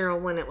was sterile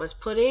when it was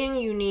put in.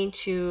 You need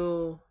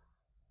to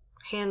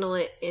handle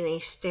it in a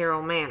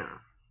sterile manner.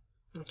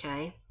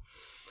 Okay?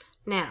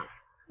 Now,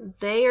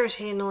 they are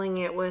handling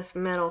it with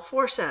metal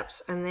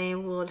forceps, and they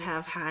would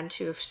have had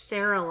to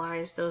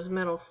sterilize those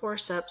metal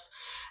forceps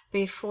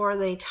before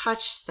they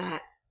touched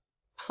that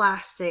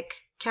plastic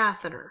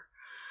catheter.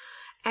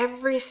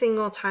 Every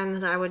single time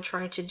that I would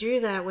try to do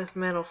that with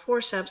metal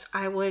forceps,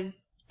 I would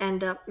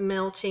end up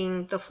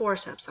melting the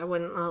forceps. I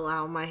wouldn't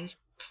allow my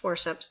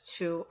forceps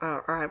to,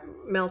 or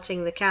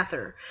melting the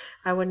catheter.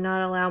 I would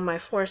not allow my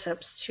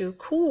forceps to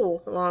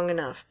cool long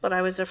enough, but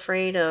I was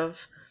afraid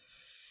of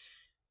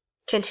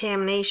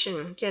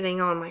contamination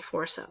getting on my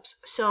forceps.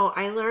 So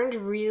I learned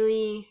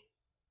really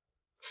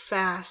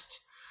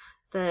fast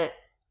that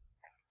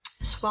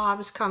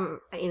swabs come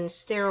in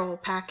sterile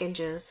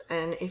packages,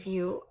 and if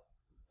you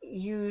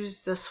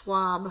use the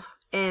swab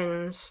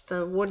ends,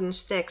 the wooden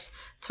sticks,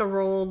 to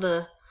roll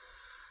the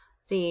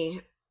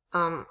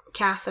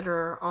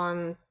catheter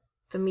on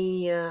the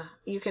media,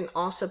 you can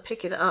also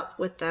pick it up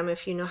with them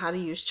if you know how to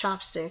use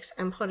chopsticks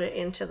and put it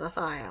into the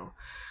thio.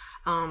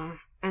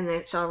 And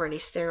it's already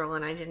sterile,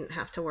 and I didn't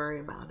have to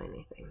worry about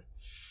anything.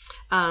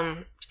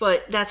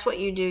 But that's what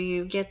you do.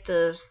 You get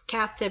the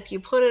cath tip, you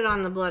put it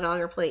on the blood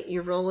agar plate,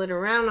 you roll it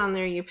around on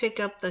there, you pick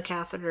up the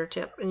catheter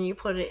tip, and you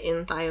put it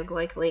in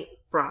thioglycolate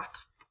broth.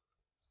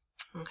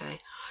 Okay.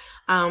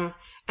 And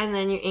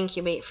then you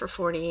incubate for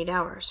 48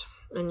 hours.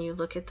 And you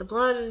look at the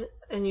blood,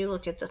 and you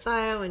look at the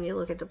thio, and you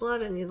look at the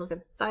blood, and you look at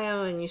the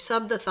thio, and you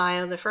sub the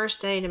thio the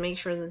first day to make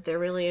sure that there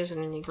really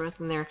isn't any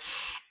growth in there.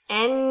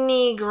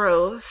 Any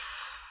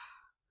growth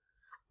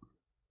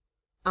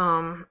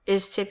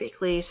is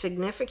typically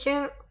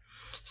significant.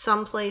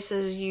 Some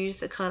places use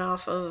the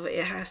cutoff of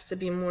it has to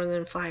be more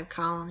than 5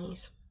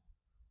 colonies.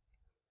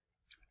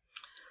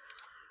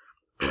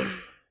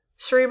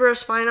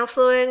 Cerebrospinal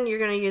fluid, you're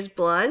going to use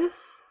blood,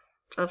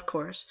 of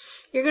course.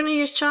 You're going to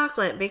use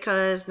chocolate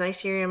because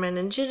Neisseria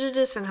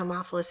meningitidis and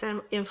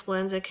Haemophilus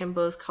influenza can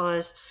both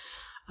cause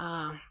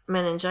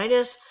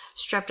meningitis.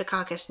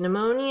 Streptococcus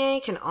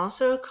pneumoniae can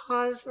also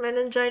cause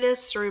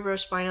meningitis.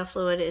 Cerebrospinal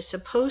fluid is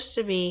supposed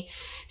to be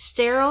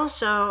sterile,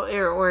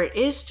 or it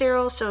is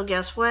sterile, so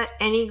guess what?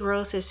 Any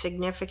growth is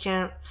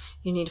significant.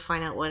 You need to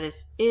find out what it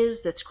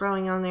is that's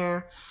growing on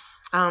there.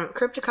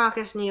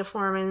 Cryptococcus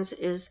neoformans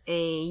is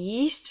a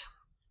yeast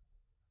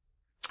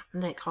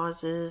that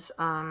causes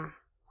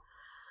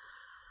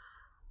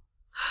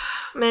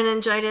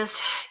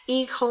meningitis.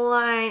 E.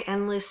 coli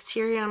and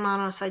Listeria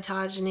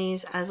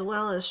monocytogenes, as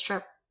well as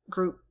strep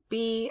group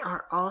B,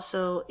 are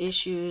also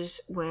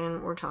issues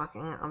when we're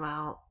talking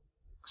about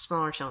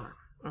smaller children.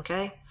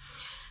 Okay,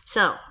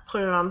 so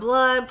put it on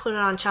blood, put it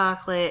on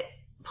chocolate,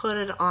 put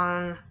it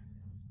in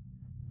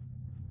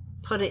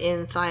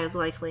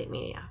thioglycolate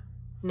media.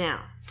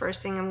 Now,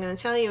 first thing I'm going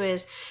to tell you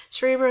is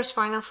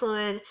cerebrospinal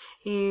fluid,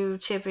 you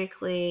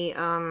typically,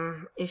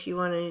 if you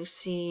want to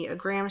see a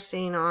gram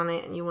stain on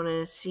it and you want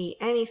to see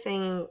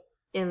anything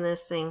in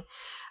this thing,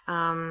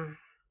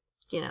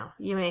 you know,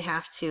 you may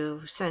have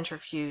to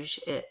centrifuge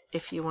it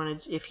if you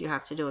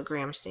have to do a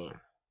gram stain.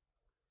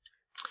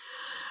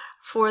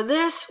 For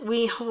this,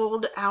 we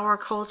hold our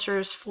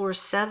cultures for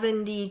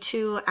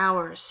 72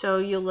 hours. So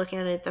you'll look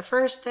at it the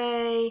first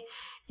day,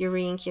 you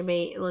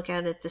reincubate, look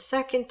at it the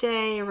second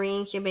day,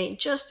 reincubate,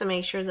 just to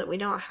make sure that we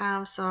don't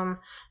have some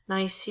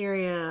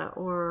Neisseria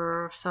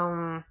or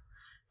some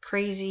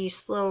crazy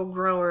slow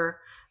grower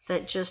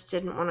that just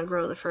didn't want to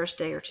grow the first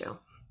day or two.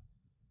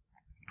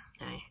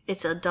 Okay.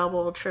 It's a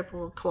double,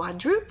 triple,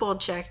 quadruple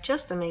check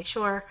just to make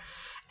sure.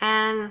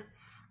 And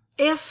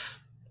if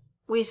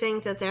we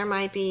think that there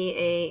might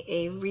be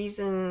a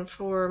reason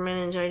for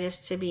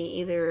meningitis to be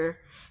either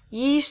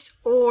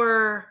yeast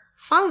or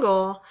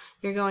fungal,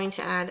 you're going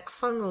to add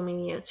fungal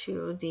media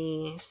to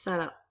the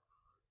setup.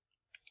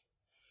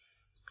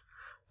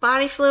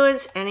 Body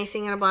fluids,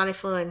 anything in a body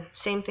fluid.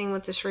 Same thing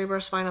with the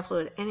cerebrospinal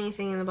fluid,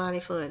 anything in the body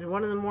fluid.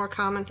 One of the more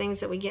common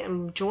things that we get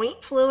in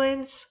joint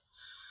fluids,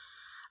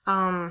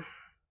 Neisseria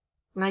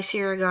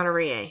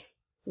gonorrhoeae.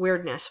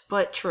 Weirdness,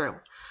 but true.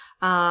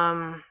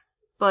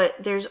 But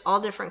there's all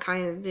different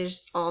kinds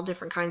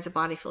of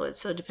body fluids.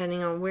 So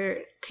depending on where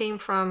it came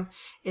from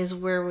is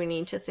where we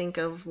need to think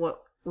of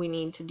what we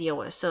need to deal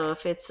with. So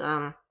if it's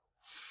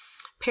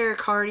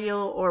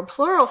pericardial or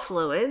pleural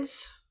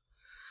fluids,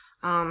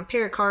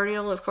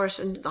 pericardial, of course,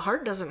 the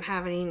heart doesn't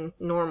have any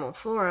normal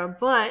flora,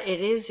 but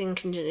it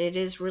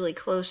is really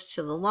close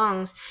to the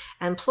lungs.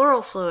 And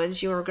pleural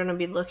fluids, you are going to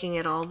be looking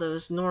at all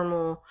those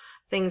normal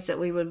things that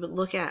we would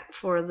look at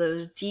for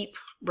those deep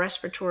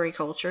respiratory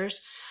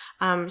cultures.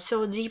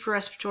 So deep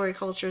respiratory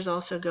cultures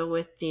also go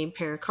with the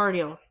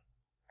pericardial.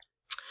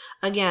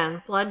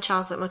 Again, blood,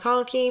 chocolate,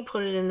 McCulkey,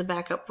 put it in the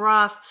backup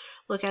broth,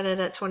 look at it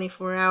at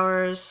 24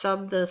 hours,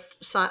 sub the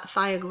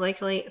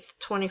thioglycolate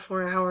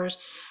 24 hours,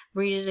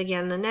 read it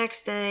again the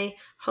next day.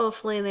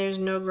 Hopefully there's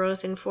no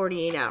growth in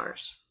 48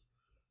 hours.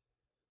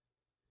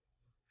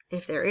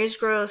 If there is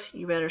growth,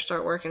 you better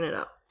start working it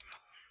up.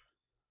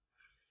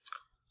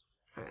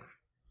 Okay.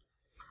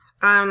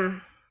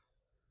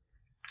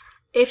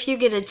 If you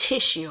get a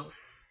tissue,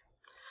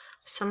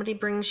 somebody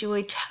brings you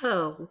a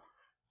toe,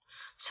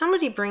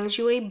 somebody brings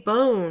you a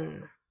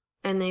bone,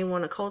 and they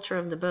want a culture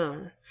of the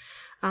bone,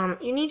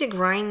 you need to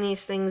grind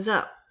these things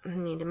up. You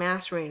need to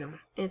macerate them.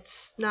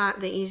 It's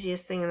not the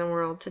easiest thing in the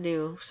world to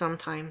do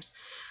sometimes,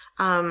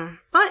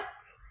 but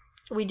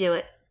we do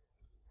it.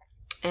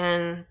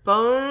 And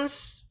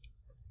bones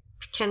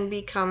can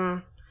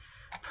become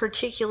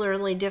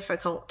particularly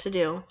difficult to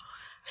do.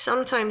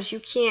 Sometimes you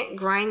can't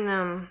grind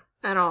them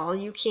at all.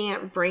 You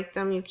can't break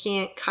them. You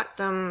can't cut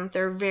them.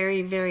 They're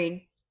very,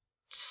 very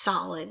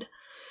solid.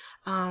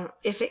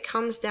 If it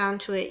comes down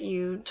to it,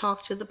 you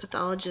talk to the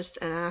pathologist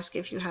and ask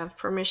if you have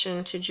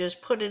permission to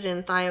just put it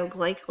in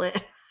thioglycolate.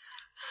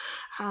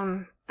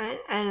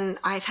 And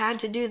I've had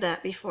to do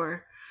that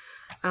before.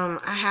 I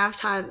have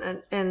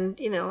had, and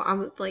you know,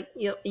 I'm like,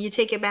 you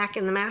take it back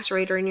in the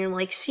macerator and you're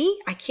like, see,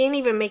 I can't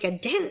even make a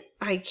dent.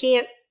 I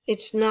can't,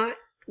 it's not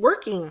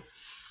working.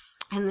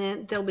 And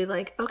then they'll be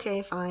like,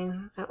 okay,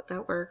 fine,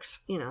 that works,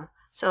 you know.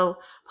 So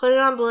put it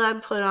on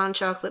blood, put it on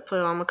chocolate, put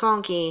it on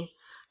McConkie,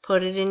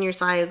 put it in your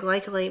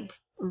thioglycolate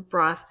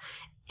broth.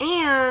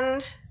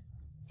 And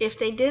if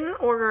they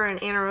didn't order an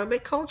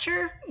anaerobic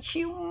culture,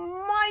 you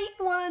might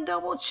want to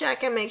double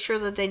check and make sure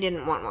that they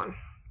didn't want one.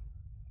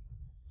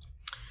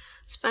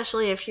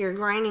 Especially if you're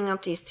grinding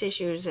up these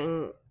tissues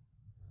and,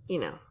 you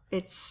know,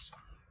 it's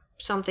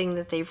something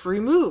that they've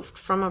removed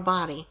from a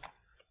body.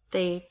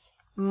 They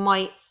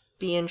might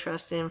be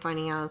interested in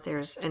finding out if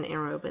there's an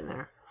anaerobe in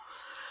there.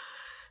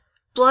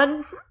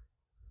 Blood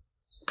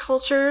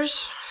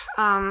cultures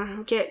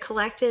get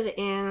collected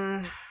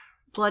in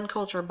blood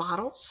culture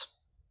bottles.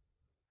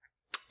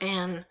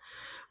 And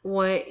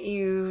what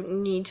you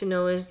need to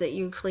know is that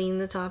you clean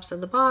the tops of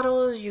the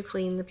bottles, you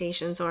clean the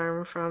patient's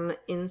arm from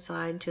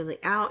inside to the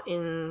out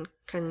in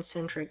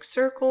concentric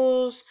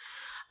circles.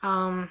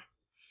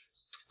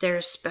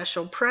 There's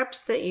special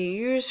preps that you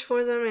use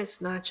for them.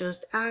 It's not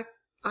just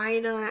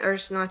iodine, or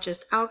it's not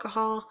just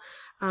alcohol.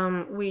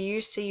 We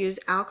used to use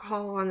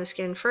alcohol on the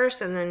skin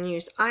first and then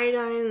use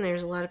iodine.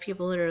 There's a lot of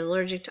people that are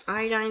allergic to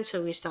iodine,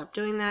 so we stopped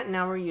doing that.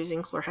 Now we're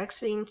using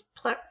chlorhexidine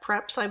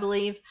preps, I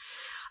believe.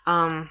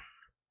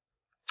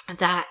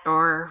 That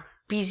or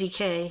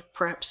BZK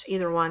preps,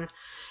 either one.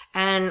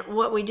 And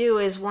what we do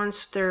is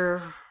once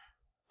they're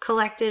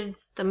collected,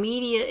 the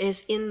media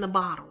is in the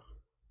bottle.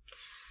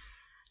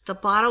 The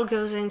bottle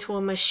goes into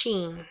a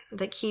machine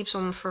that keeps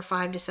them for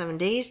 5 to 7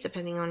 days,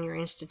 depending on your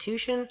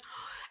institution.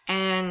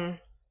 And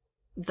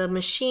the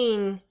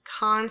machine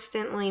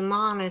constantly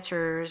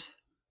monitors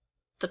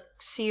the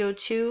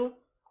CO2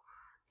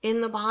 in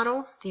the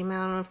bottle, the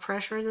amount of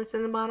pressure that's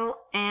in the bottle,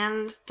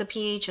 and the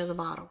pH of the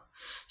bottle.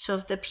 So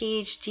if the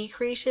pH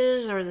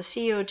decreases or the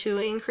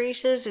CO2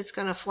 increases, it's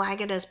going to flag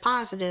it as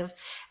positive,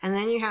 and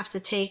then you have to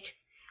take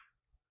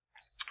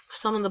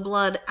some of the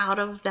blood out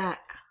of that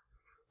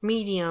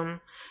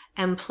medium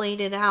and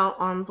played it out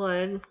on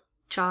blood,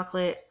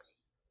 chocolate,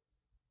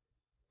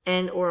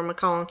 and or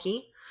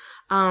McConkie.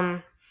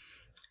 And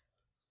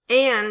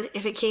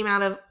if it came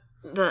out of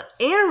the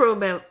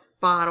anaerobic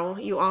bottle,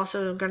 you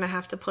also are going to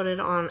have to put it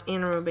on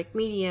anaerobic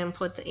media and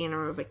put the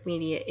anaerobic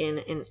media in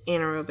an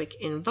anaerobic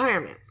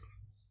environment.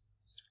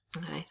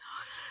 Okay.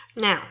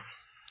 Now,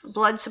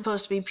 blood's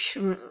supposed to be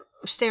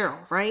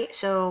sterile, right?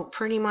 So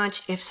pretty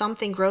much if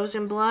something grows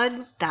in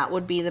blood, that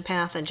would be the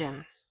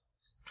pathogen.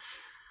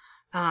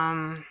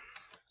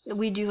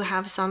 We do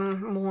have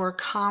some more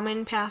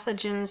common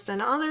pathogens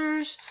than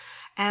others,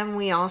 and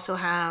we also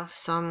have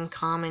some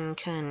common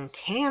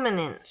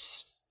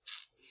contaminants.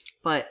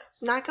 But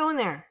not going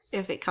there.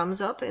 If it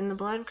comes up in the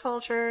blood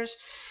cultures,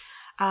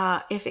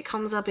 if it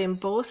comes up in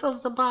both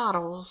of the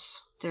bottles,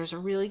 there's a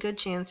really good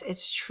chance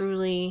it's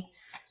truly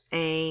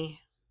an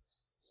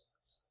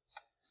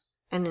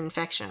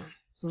infection,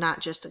 not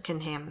just a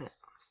contaminant.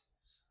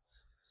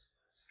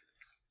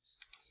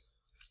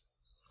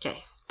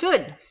 Okay,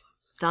 good.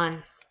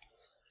 Done.